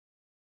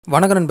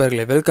வணக்கம்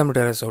நண்பர்களே, welcome to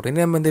terraceout.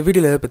 நம்ம இந்த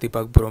வீடியோவில் எதை பற்றி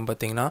பார்க்க போகிறோம்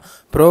பார்த்தீங்கன்னா,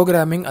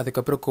 ப்ரோக்ராமிங்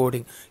அதுக்கப்புறம்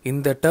கோடிங்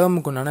இந்த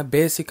டேர்முக்கு உண்டான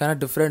பேசிக்கான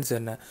டிஃப்ரென்ஸ்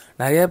என்ன.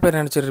 நிறைய பேர்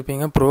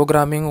நினச்சிருப்பீங்க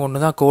ப்ரோக்ராமிங்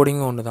ஒன்று தான்,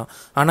 கோடிங்கும் ஒன்று தான்.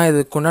 ஆனால்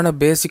இதுக்கு உண்டான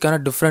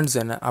பேசிக்கான டிஃப்ரென்ஸ்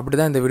என்ன, அப்படி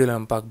தான் இந்த வீடியோவில்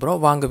நம்ம பார்க்க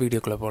போகிறோம். வாங்க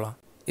வீடியோக்குள்ளே போகலாம்.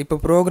 இப்போ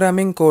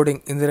ப்ரோக்ராமிங் கோடிங்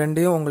இந்த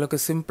ரெண்டையும் உங்களுக்கு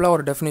சிம்பிளாக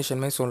ஒரு டெஃபினேஷன்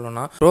மாதிரி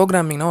சொல்லணும்னா,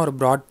 ப்ரோக்ராமிங்னா ஒரு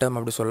ப்ராட் டேர்ம்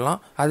அப்படி சொல்லலாம்.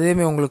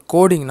 அதேமாதிரி உங்களுக்கு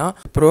கோடிங்னா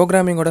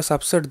ப்ரோக்ராமிங்கோட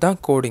சப்செட் தான்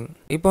கோடிங்.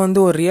 இப்போ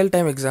ஒரு ரியல்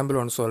டைம் எக்ஸாம்பிள்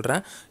ஒன்று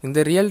சொல்கிறேன்.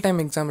 இந்த ரியல்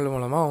டைம் எக்ஸாம்பிள்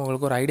மூலமாக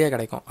உங்களுக்கு ஒரு ஐடியா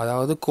கிடைக்கும்.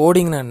 அதாவது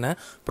கோடிங்னா என்ன,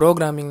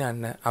 ப்ரோக்ராமிங்னா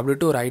என்ன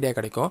அப்படின்ட்டு ஒரு ஐடியா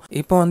கிடைக்கும்.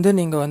 இப்போ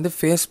நீங்கள்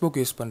ஃபேஸ்புக்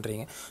யூஸ்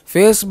பண்ணுறீங்க.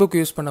 ஃபேஸ்புக்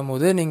யூஸ்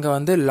பண்ணும்போது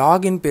நீங்கள்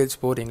லாகின் பேஜ்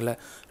போகிறீங்களே,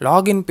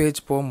 லாகின்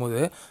பேஜ்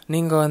போகும்போது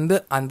நீங்கள்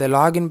அந்த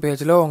லாகின்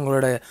பேஜில்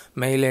உங்களோட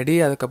மெயில் ஐடி,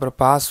 அதுக்கப்புறம்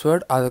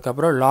பாஸ்வேர்டு,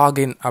 அதுக்கப்புறம்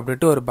லாகின்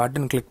அப்படின்ட்டு ஒரு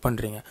பட்டன் கிளிக்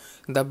பண்ணுறீங்க.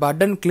 இந்த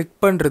பட்டன் கிளிக்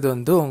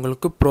பண்ணுறது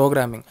உங்களுக்கு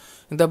ப்ரோக்ராமிங்.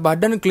 இந்த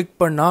பட்டன் கிளிக்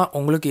பண்ணால்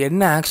உங்களுக்கு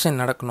என்ன ஆக்ஷன்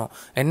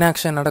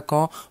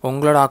நடக்கும்,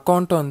 உங்களோட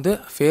அக்கௌண்ட்டை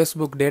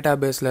ஃபேஸ்புக் டேட்டா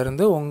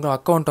பேஸ்லேருந்து உங்கள்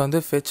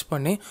அக்கௌண்ட்டை ஃபெச்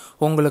பண்ணி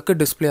உங்களுக்கு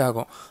டிஸ்பிளே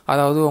ஆகும்.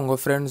 அதாவது உங்கள்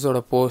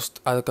ஃப்ரெண்ட்ஸோட போஸ்ட்,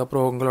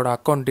 அதுக்கப்புறம் உங்களோட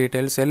அக்கௌண்ட்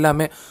டீட்டெயில்ஸ்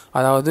எல்லாமே,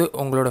 அதாவது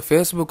உங்களோட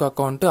ஃபேஸ்புக்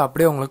அக்கௌண்ட்டு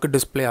அப்படியே உங்களுக்கு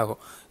டிஸ்பிளே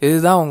ஆகும்.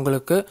 இதுதான்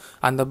உங்களுக்கு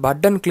அந்த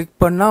பட்டன் கிளிக்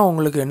பண்ணால்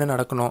உங்களுக்கு என்ன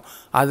நடக்கணும்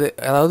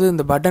அதாவது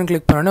இந்த பட்டன்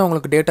கிளிக் பண்ணோன்னே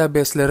உங்களுக்கு டேட்டா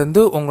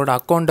பேஸ்லேருந்து உங்களோட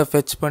அக்கௌண்ட்டை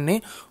ஃபெச் பண்ணி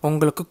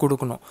உங்களுக்கு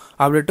கொடுக்கணும்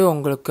அப்படின்ட்டு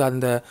உங்களுக்கு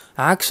அந்த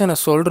ஆக்ஷனை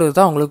சொல்கிறது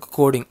தான் உங்களுக்கு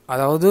கோடிங்.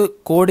 அதாவது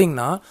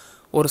கோடிங்னா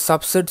ஒரு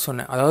சப்செட்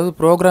சொன்னேன், அதாவது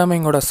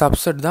ப்ரோக்ராமிங்கோட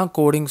சப்செட் தான்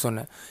கோடிங்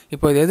சொன்னேன்.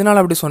 இப்போ இது எதனால்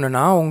அப்படி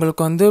சொன்னேன்னா,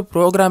 உங்களுக்கு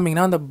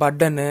ப்ரோக்ராமிங்னா அந்த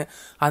பட்டனு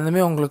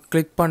அந்தமாதிரி உங்களுக்கு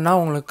கிளிக் பண்ணால்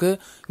உங்களுக்கு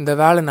இந்த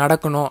வேலை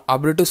நடக்கணும்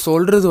அப்படின்ட்டு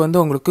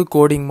சொல்கிறது உங்களுக்கு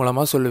கோடிங்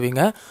மூலமாக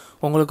சொல்லுவீங்க.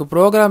 உங்களுக்கு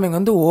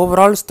ப்ரோக்ராமிங்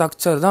ஓவரால்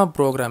ஸ்ட்ரக்சர் தான்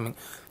ப்ரோக்ராமிங்.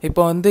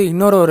 இப்போ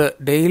இன்னொரு ஒரு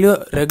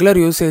டெய்லியும் ரெகுலர்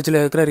யூசேஜில்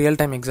இருக்கிற ரியல்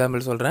டைம்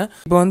எக்ஸாம்பிள் சொல்கிறேன்.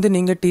 இப்போ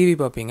நீங்கள் டிவி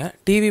பார்ப்பீங்க.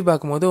 டிவி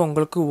பார்க்கும்போது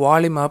உங்களுக்கு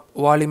வால்யூம் அப்,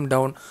 வால்யூம்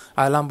டவுன்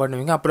அதெல்லாம்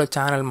பண்ணுவீங்க. அப்புறம்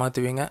சேனல்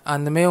மாற்றுவீங்க.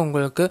 அந்தமாரி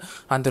உங்களுக்கு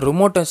அந்த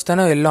ரிமோட் வச்சு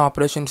தானே எல்லா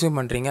ஆப்ரேஷன்ஸையும்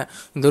பண்ணுறீங்க.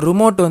 இந்த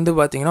ரிமோட்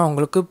பார்த்தீங்கன்னா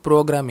உங்களுக்கு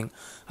ப்ரோக்ராமிங்.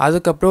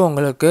 அதுக்கப்புறம்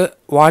உங்களுக்கு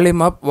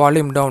வால்யூம் அப்,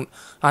 வால்யூம் டவுன்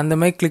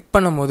அந்தமாதிரி கிளிக்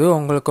பண்ணும்போது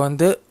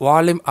உங்களுக்கு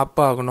வால்யூம் அப்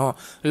ஆகணும்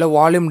இல்லை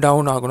வால்யூம்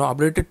டவுன் ஆகணும்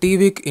அப்படின்ட்டு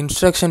டிவிக்கு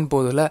இன்ஸ்ட்ரக்ஷன்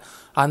போதில்ல,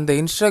 அந்த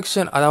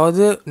இன்ஸ்ட்ரக்ஷன்,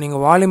 அதாவது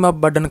நீங்கள் வால்யூம் அப்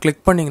பட்டன்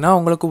கிளிக் பண்ணிங்கன்னா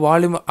உங்களுக்கு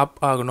வால்யூம் அப்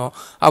ஆகணும்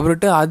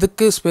அப்படின்ட்டு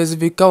அதுக்கு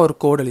ஸ்பெசிஃபிக்காக ஒரு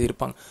கோட்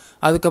எழுதியிருப்பாங்க.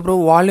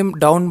 அதுக்கப்புறம் வால்யூம்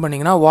டவுன்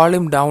பண்ணிங்கன்னா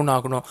வால்யூம் டவுன்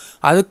ஆகணும்,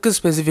 அதுக்கு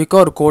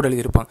ஸ்பெசிஃபிக்காக ஒரு கோட்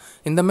எழுதியிருப்பாங்க.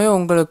 இந்தமாதிரி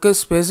உங்களுக்கு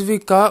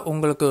ஸ்பெசிஃபிக்காக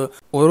உங்களுக்கு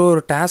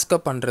ஒரு டாஸ்க்கை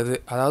பண்ணுறது,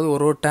 அதாவது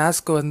ஒரு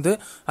டாஸ்க்கு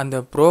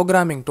அந்த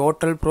ப்ரோக்ராமிங்,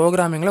 டோட்டல்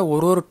ப்ரோக்ராமிங்கில்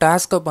ஒரு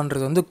டாஸ்க்கை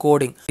பண்ணுறது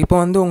கோடிங். இப்போ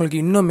உங்களுக்கு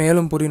இன்னும்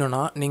மேலும்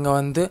புரியணும்னா,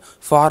 நீங்கள்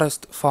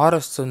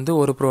ஃபாரஸ்ட்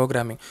ஒரு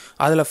ப்ரோக்ராமிங்.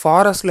 அதில்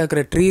ஃபாரஸ்ட்டில்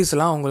இருக்கிற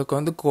ட்ரீஸ்லாம் உங்களுக்கு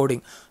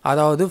கோடிங்.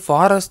 அதாவது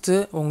ஃபாரஸ்ட்டு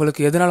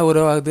உங்களுக்கு எதனால்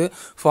உருவாகுது,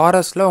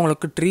 ஃபாரஸ்ட்டில்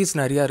உங்களுக்கு ட்ரீஸ்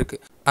நிறையா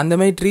இருக்குது.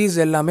 அந்தமாதிரி ட்ரீஸ்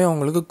எல்லாமே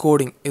உங்களுக்கு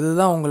கோடிங்.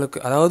 இதுதான்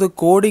உங்களுக்கு, அதாவது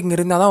கோடிங்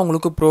இருந்தால் தான்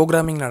உங்களுக்கு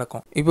ப்ரோக்ராமிங்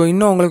நடக்கும். இப்போ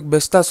இன்னும் உங்களுக்கு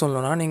பெஸ்ட்டாக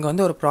சொல்லணும்னா,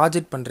 நீங்கள் ஒரு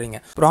ப்ராஜெக்ட் பண்ணுறீங்க.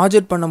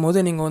 ப்ராஜெக்ட்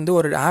பண்ணும்போது நீங்கள்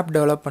ஒரு ஆப்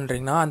டெவலப்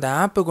பண்ணுறீங்கன்னா, அந்த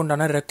ஆப்புக்கு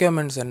உண்டான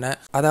ரெக்யர்மெண்ட்ஸ் என்ன,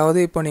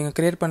 அதாவது இப்போ நீங்கள்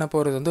கிரியேட் பண்ண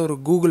போகிறது ஒரு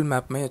கூகுள்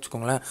மேப்மே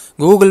வச்சுக்கோங்களேன்.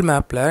 கூகுள்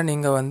மேப்பில்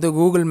நீங்கள்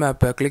கூகுள்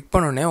மேப்பை கிளிக்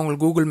பண்ணோன்னே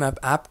உங்களுக்கு கூகுள் மேப்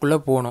ஆப்குள்ளே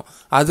போகணும்.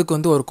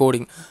 அதுக்கு ஒரு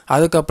கோடிங்.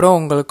 அதுக்கப்புறம்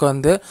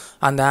உங்களுக்கு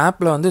அந்த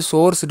ஆப்பில்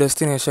சோர்ஸ்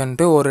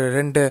டெஸ்டினேஷன்ட்டு ஒரு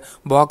 2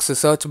 பாக்ஸ்,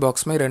 சர்ச்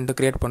பாக்ஸ் மாதிரி 2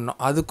 கிரியேட் பண்ணணும்.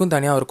 அதுக்கும்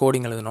தனியாக ஒரு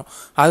கோடிங் எழுதணும்.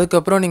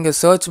 அதுக்கப்புறம் நீங்கள்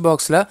சர்ச்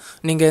பாக்ஸில்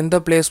நீங்கள் எந்த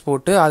பிளேஸ்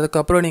போட்டு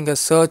அதுக்கப்புறம் நீங்கள்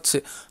சர்ச்,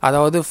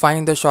 அதாவது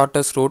ஃபைண்ட் த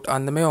ஷார்ட்டஸ்ட் ரூட்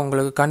அந்தமாதிரி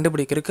உங்களுக்கு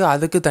கண்டுபிடிக்கிறதுக்கு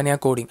அதுக்கு தனியாக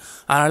கோடிங்.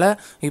 அதனால்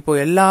இப்போ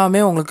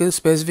எல்லாமே உங்களுக்கு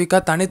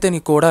ஸ்பெசிஃபிக்காக தனித்தனி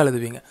கோடாக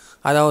எழுதுவீங்க.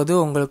 அதாவது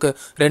உங்களுக்கு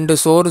 2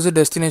 சோர்ஸு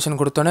டெஸ்டினேஷன்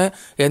கொடுத்தோன்னே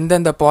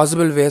எந்தெந்த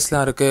பாசிபிள்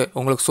வேஸ்லாம் இருக்குது,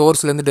 உங்களுக்கு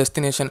சோர்ஸ்லேருந்து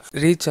டெஸ்டினேஷன்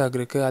ரீச்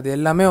ஆகிருக்கு, அது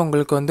எல்லாமே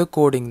உங்களுக்கு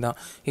கோடிங் தான்.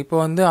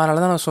 இப்போ அதனால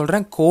தான் நான்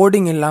சொல்கிறேன்,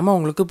 கோடிங் இல்லாமல்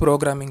உங்களுக்கு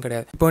ப்ரோக்ராமிங்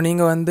கிடையாது. இப்போ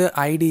நீங்கள்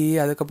ஐடிஇ,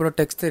 அதுக்கப்புறம்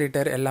டெக்ஸ்ட்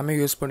எடிட்டர் எல்லாமே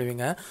யூஸ்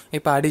பண்ணுவீங்க.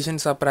 இப்போ அடிஷன்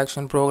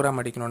சப்ராக்ஷன் ப்ரோக்ராம்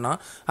அடிக்கணும்னா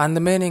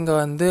அந்தமாரி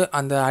நீங்கள்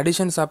அந்த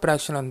அடிஷன்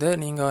சப்ராக்ஷன்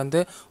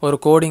நீங்கள் ஒரு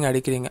கோடிங்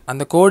அடிக்கிறீங்க.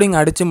 அந்த கோடிங்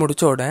அடித்து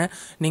முடித்த உடனே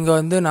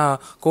நீங்கள் நான்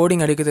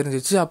கோடிங் அடிக்க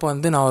தெரிஞ்சிச்சு, அப்போ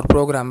நான் ஒரு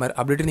ப்ரோக்ராமர்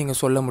அப்படின்ட்டு நீங்கள்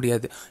சொல்ல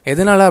முடியாது.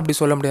 எதனால் அப்படி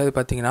சொல்ல முடியாது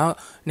பார்த்தீங்கன்னா,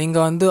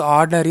 நீங்கள்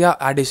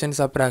ஆர்டினரியாக அடிஷன்,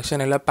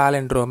 சப்ராக்ஷன், இல்லை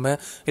பாலிண்ட்ரோமு,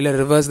 இல்லை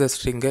ரிவர்ஸ் த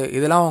ஸ்ட்ரிங்கு,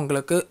 இதெல்லாம்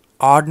உங்களுக்கு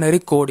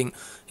ஆர்டினரி கோடிங்.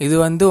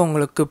 இது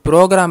உங்களுக்கு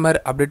ப்ரோக்ராமர்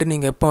அப்படின்ட்டு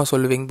நீங்கள் எப்போ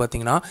சொல்லுவீங்க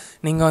பார்த்தீங்கன்னா,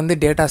 நீங்கள்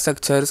டேட்டா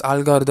ஸ்ட்ரக்சர்ஸ்,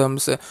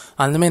 அல்காரிதம்ஸ்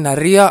அந்தமாதிரி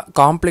நிறையா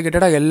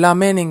காம்ப்ளிகேட்டடாக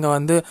எல்லாமே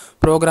நீங்கள்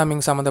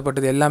ப்ரோக்ராமிங்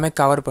சம்மந்தப்பட்டது எல்லாமே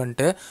கவர்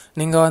பண்ணிட்டு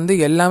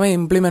நீங்கள் எல்லாமே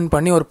இம்ப்ளிமெண்ட்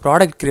பண்ணி ஒரு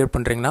ப்ராடக்ட் க்ரியேட்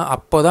பண்ணுறீங்கன்னா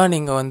அப்போ தான்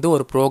நீங்கள்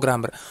ஒரு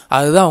ப்ரோக்ராமர்.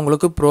 அதுதான்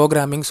உங்களுக்கு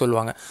ப்ரோக்ராமிங்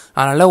சொல்லுவாங்க.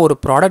 அதனால் ஒரு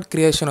ப்ராடக்ட்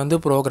க்ரியேஷன்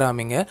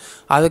ப்ரோக்ராமிங்கு.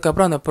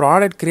 அதுக்கப்புறம் அந்த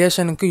ப்ராடக்ட்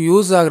க்ரியேஷனுக்கு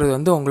யூஸ்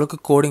ஆகுறது உங்களுக்கு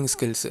கோடிங்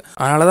ஸ்கில்ஸ்.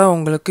 அதனால தான்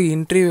உங்களுக்கு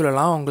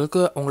இன்டர்வியூலலாம்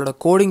உங்களுக்கு உங்களோட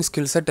கோடிங்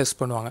ஸ்கில்ஸை டெஸ்ட்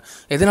பண்ணுவாங்க.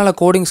 எதனால்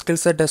கோடிங் கோடிங்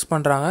ஸ்கில்ஸை டெஸ்ட்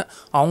பண்ணுறாங்க.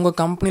 அவங்க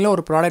கம்பெனியில்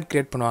ஒரு ப்ராடக்ட்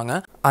க்ரியேட் பண்ணுவாங்க.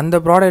 அந்த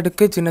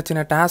ப்ராடக்ட்டுக்கு சின்ன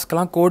சின்ன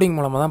டாஸ்க்லாம் கோடிங்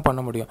மூலமாக தான் பண்ண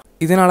முடியும்.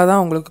 இதனால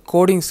தான் உங்களுக்கு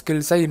கோடிங்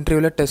ஸ்கில்ஸை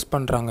இன்டர்வியூவில் டெஸ்ட்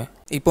பண்ணுறாங்க.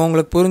 இப்போ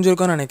உங்களுக்கு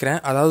புரிஞ்சிருக்கும்னு நினைக்கிறேன்.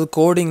 அதாவது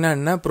கோடிங்னா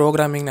என்ன,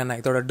 ப்ரோக்ராமிங்னா என்ன,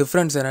 இதோட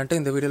டிஃப்ரென்ஸ் என்னன்ட்டு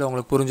இந்த வீடியோவில்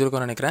உங்களுக்கு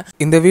புரிஞ்சிருக்கும்னு நினைக்கிறேன்.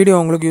 இந்த வீடியோ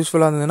உங்களுக்கு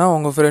யூஸ்ஃபுல்லாக இருந்ததுன்னா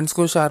உங்கள்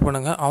ஃப்ரெண்ட்ஸ்க்கும் ஷேர்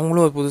பண்ணுங்கள்.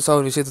 அவங்களும் ஒரு புதுசாக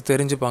ஒரு விஷயத்தை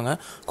தெரிஞ்சுப்பாங்க.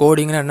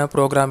 கோடிங்னா என்ன,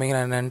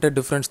 ப்ரோக்ராமிங்னா என்னன்ட்டு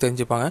டிஃப்ரென்ஸ்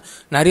தெரிஞ்சுப்பாங்க.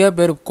 நிறையா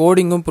பேர்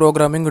கோடிங்கும்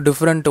ப்ரோக்ராமிங்கும்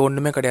டிஃப்ரெண்ட்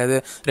ஒன்றுமே கிடையாது,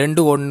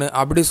 ரெண்டு ஒன்று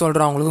அப்படி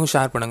சொல்கிறவங்களுக்கும்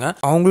ஷேர் பண்ணுங்கள்.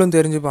 அவங்களும்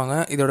தெரிஞ்சுப்பாங்க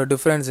இதோட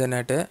டிஃப்ரென்ஸ்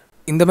என்னட்டு.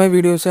 இந்த மாதிரி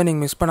வீடியோஸை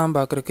நீங்கள் மிஸ் பண்ணாமல்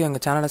பார்க்குறதுக்கு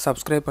எங்கள் சேனலை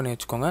சப்ஸ்கிரைப் பண்ணி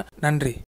வச்சுக்கோங்க. நன்றி.